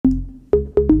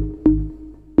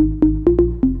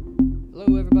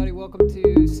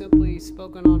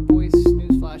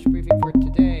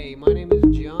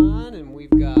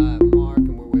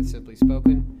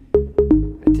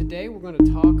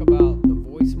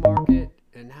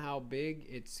big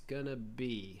it's gonna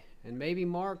be. And maybe,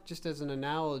 Mark, just as an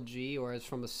analogy or as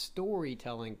from a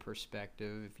storytelling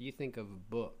perspective, if you think of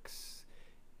books,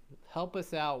 help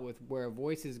us out with where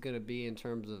voice is going to be in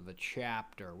terms of a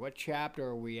chapter. What chapter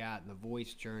are we at in the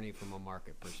voice journey from a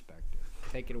market perspective?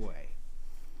 Take it away.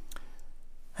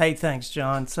 Hey, thanks,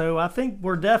 John. So I think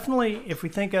we're definitely, if we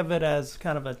think of it as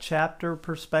kind of a chapter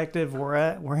perspective,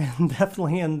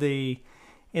 definitely in the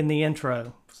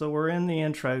intro. So we're in the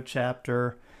intro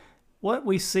chapter. What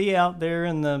we see out there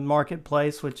in the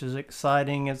marketplace, which is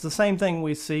exciting, is the same thing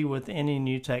we see with any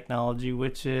new technology,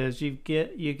 which is you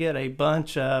get a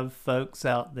bunch of folks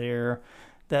out there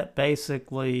that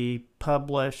basically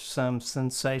publish some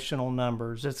sensational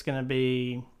numbers. It's going to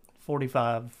be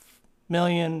 45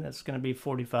 million, it's going to be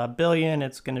 45 billion,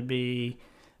 it's going to be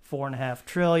 4.5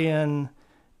 trillion,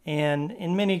 and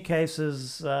in many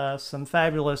cases, some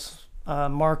fabulous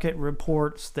market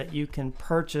reports that you can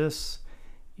purchase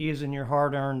using your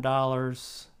hard-earned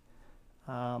dollars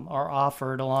are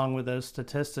offered along with those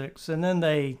statistics. And then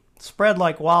they spread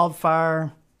like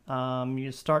wildfire.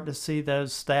 You start to see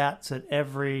those stats at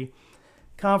every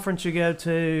conference you go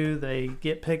to. They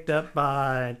get picked up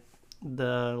by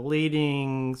the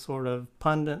leading sort of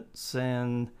pundits,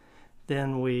 and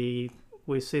then we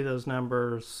see those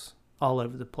numbers all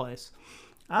over the place.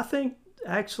 I think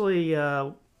actually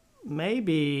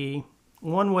maybe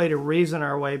one way to reason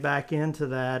our way back into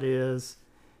that is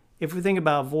if we think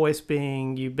about voice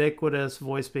being ubiquitous,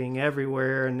 voice being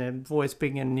everywhere, and then voice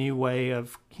being a new way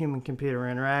of human-computer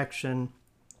interaction,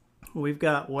 we've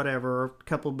got a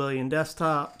couple billion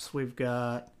desktops, we've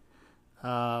got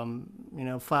 5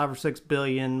 or 6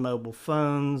 billion mobile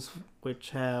phones which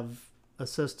have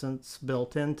assistants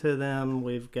built into them.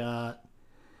 We've got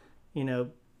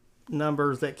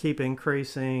numbers that keep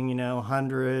increasing,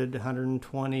 100,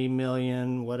 120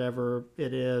 million, whatever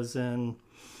it is, in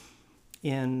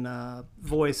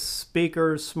voice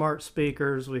speakers, smart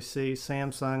speakers. We see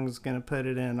Samsung's going to put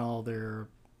it in all their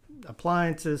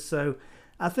appliances. So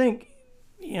I think,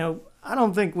 I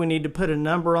don't think we need to put a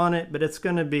number on it, but it's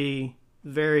going to be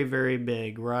very, very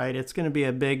big, right? It's going to be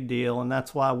a big deal, and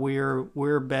that's why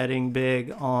we're betting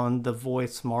big on the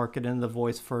voice market and the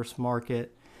voice first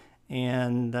market.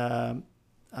 And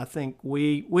I think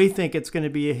we think it's going to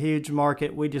be a huge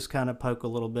market. We just kind of poke a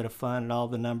little bit of fun at all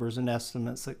the numbers and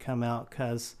estimates that come out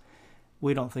because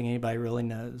we don't think anybody really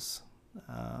knows.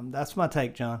 That's my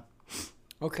take, John.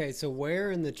 Okay, so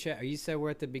where in the chapter, you said we're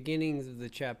at the beginnings of the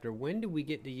chapter. When do we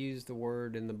get to use the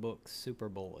word in the book super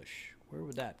bullish? Where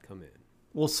would that come in?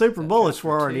 Well, super bullish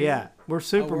we're already at. We're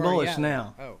super bullish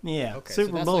now. Oh, yeah, okay. super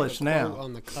so that's bullish like a quote now.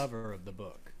 on the cover of the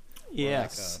book.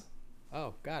 Yes.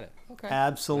 Oh, got it. Okay.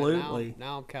 Absolutely.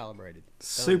 Now I'm calibrated. Done.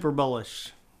 Super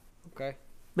bullish. Okay.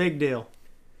 Big deal.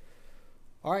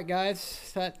 All right,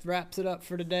 guys. That wraps it up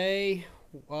for today.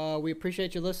 We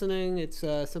appreciate you listening. It's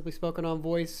Simply Spoken on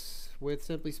Voice with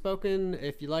Simply Spoken.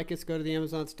 If you like us, go to the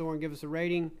Amazon store and give us a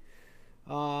rating.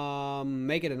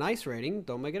 Make it a nice rating.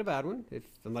 Don't make it a bad one,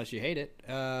 unless you hate it.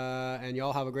 And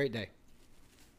y'all have a great day.